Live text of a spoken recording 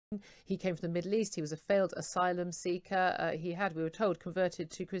He came from the Middle East. He was a failed asylum seeker. He had, we were told, converted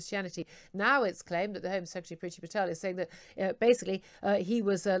to Christianity. Now it's claimed that the Home Secretary, Priti Patel, is saying that basically he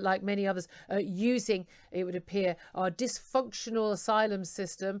was, like many others, using, it would appear, our dysfunctional asylum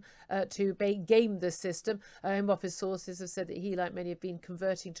system to game the system. Home Office sources have said that he, like many, have been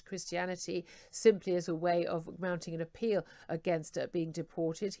converting to Christianity simply as a way of mounting an appeal against being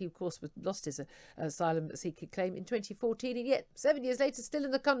deported. He, of course, lost his asylum seeker claim in 2014, and yet 7 years later still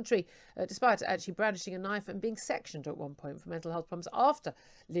in the country, despite actually brandishing a knife and being sectioned at one point for mental health problems after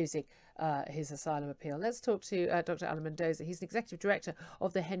losing his asylum appeal. Let's talk to Dr. Alan Mendoza. He's an executive director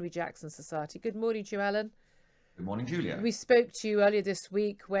of the Henry Jackson Society. Good morning to you, Alan. Good morning, Julia. We spoke to you earlier this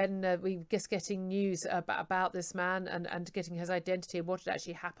week when we were just getting news about this man and getting his identity and what had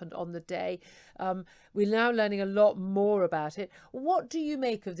actually happened on the day. We're now learning a lot more about it. What do you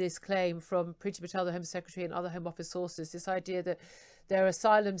make of this claim from Priti Patel, the Home Secretary, and other Home Office sources, this idea that they're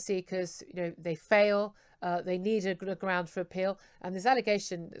asylum seekers, they fail, they need a ground for appeal, and this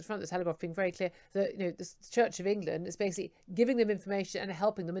allegation from the Telegraph being very clear that the Church of England is basically giving them information and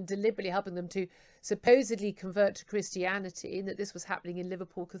helping them and deliberately helping them to supposedly convert to Christianity, and that this was happening in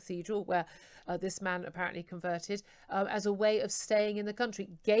Liverpool Cathedral, where this man apparently converted, as a way of staying in the country,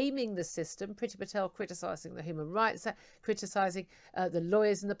 gaming the system. Priti Patel criticising the Human Rights Act, criticising the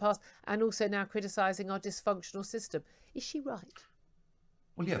lawyers in the past, and also now criticising our dysfunctional system. Is she right?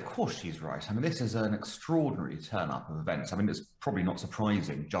 Well, yeah, of course she's right. I mean, this is an extraordinary turn-up of events. I mean, it's probably not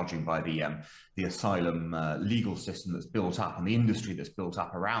surprising, judging by the asylum legal system that's built up and the industry that's built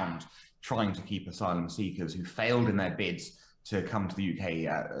up around trying to keep asylum seekers who failed in their bids to come to the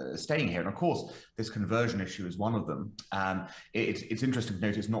UK staying here. And of course, this conversion issue is one of them. It's interesting to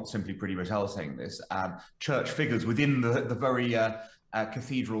note it's not simply Priti Patel saying this. Church figures within the very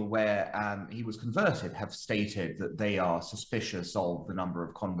cathedral where he was converted have stated that they are suspicious of the number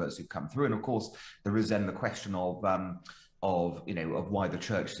of converts who've come through. And of course, there is then the question of why the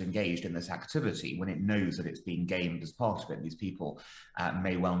church is engaged in this activity when it knows that it's being gamed as part of it. These people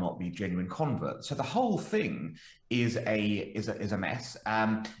may well not be genuine converts. So the whole thing is a mess,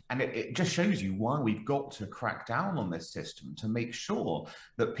 and it just shows you why we've got to crack down on this system to make sure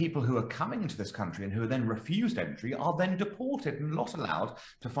that people who are coming into this country and who are then refused entry are then deported and not allowed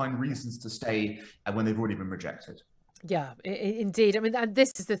to find reasons to stay when they've already been rejected. Yeah, indeed. I mean, and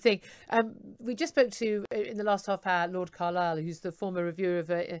this is the thing. We just spoke to, in the last half hour, Lord Carlisle, who's the former reviewer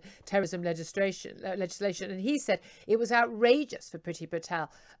of terrorism legislation, and he said it was outrageous for Priti Patel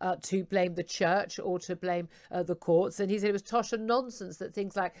to blame the church or to blame the courts. And he said it was tosh and nonsense that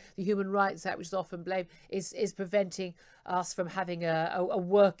things like the Human Rights Act, which is often blamed, is preventing us from having a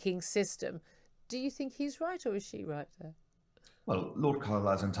working system. Do you think he's right, or is she right there? Well, Lord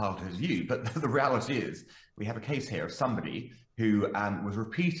Carlisle is entitled to his view, but the reality is we have a case here of somebody who was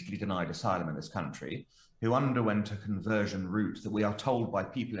repeatedly denied asylum in this country, who underwent a conversion route that we are told by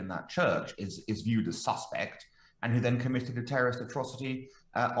people in that church is viewed as suspect, and who then committed a terrorist atrocity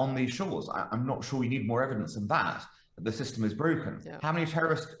on these shores. I'm not sure we need more evidence than that the system is broken. Yeah. How many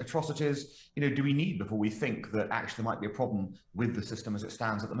terrorist atrocities, do we need before we think that actually there might be a problem with the system as it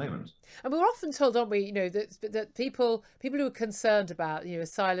stands at the moment? And we're often told, aren't we, that people who are concerned about,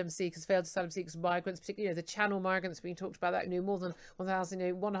 asylum seekers, failed asylum seekers, migrants, particularly, the Channel migrants being talked about, that, more than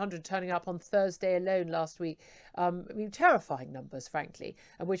 1,100 turning up on Thursday alone last week. Terrifying numbers, frankly,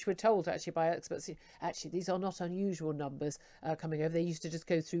 and which we're told actually by experts, actually these are not unusual numbers coming over. They used to just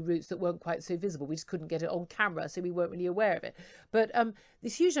go through routes that weren't quite so visible. We just couldn't get it on camera, so we weren't really aware of it. But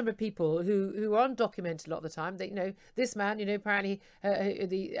this huge number of people who are undocumented a lot of the time, that this man, apparently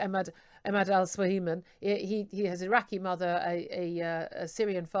the Ahmad al-Swahili, he has an Iraqi mother, a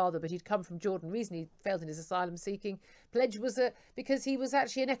Syrian father, but he'd come from Jordan. The reason he failed in his asylum seeking pledge was because he was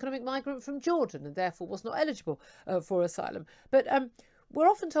actually an economic migrant from Jordan and therefore was not eligible for asylum. But we're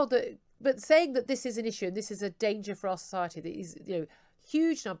often told that, but saying that this is an issue and this is a danger for our society, that is,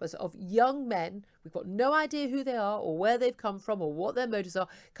 huge numbers of young men, we've got no idea who they are or where they've come from or what their motives are,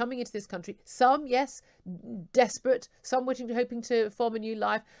 coming into this country. Some, yes, desperate, some hoping to form a new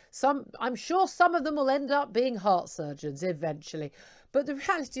life. Some, I'm sure some of them will end up being heart surgeons eventually. But the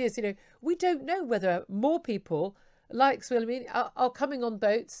reality is, we don't know whether more people like Swilmy are coming on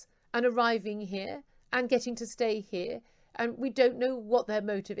boats and arriving here and getting to stay here. And we don't know what their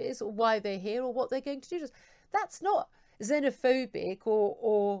motive is or why they're here or what they're going to do to us. That's not xenophobic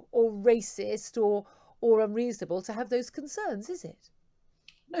or racist or unreasonable to have those concerns, is it?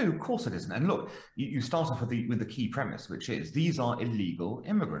 No, of course it isn't. And look, you start off with the key premise, which is these are illegal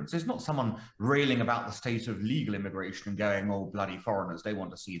immigrants. There's not someone railing about the state of legal immigration and going, oh, bloody foreigners, they want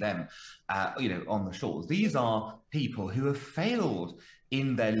to see them, on the shores. These are people who have failed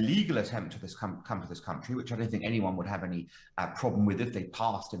in their legal attempt to come to this country, which I don't think anyone would have any problem with if they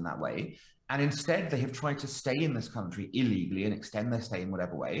passed in that way. And instead, they have tried to stay in this country illegally and extend their stay in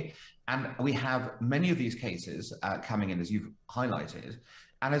whatever way. And we have many of these cases coming in, as you've highlighted.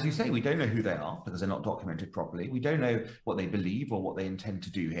 And as you say, we don't know who they are because they're not documented properly. We don't know what they believe or what they intend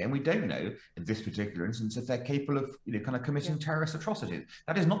to do here. And we don't know, in this particular instance, if they're capable of, kind of committing terrorist atrocities.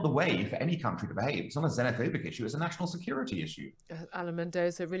 That is not the way for any country to behave. It's not a xenophobic issue. It's a national security issue. Alan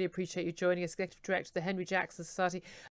Mendoza, really appreciate you joining us, Executive Director of the Henry Jackson Society.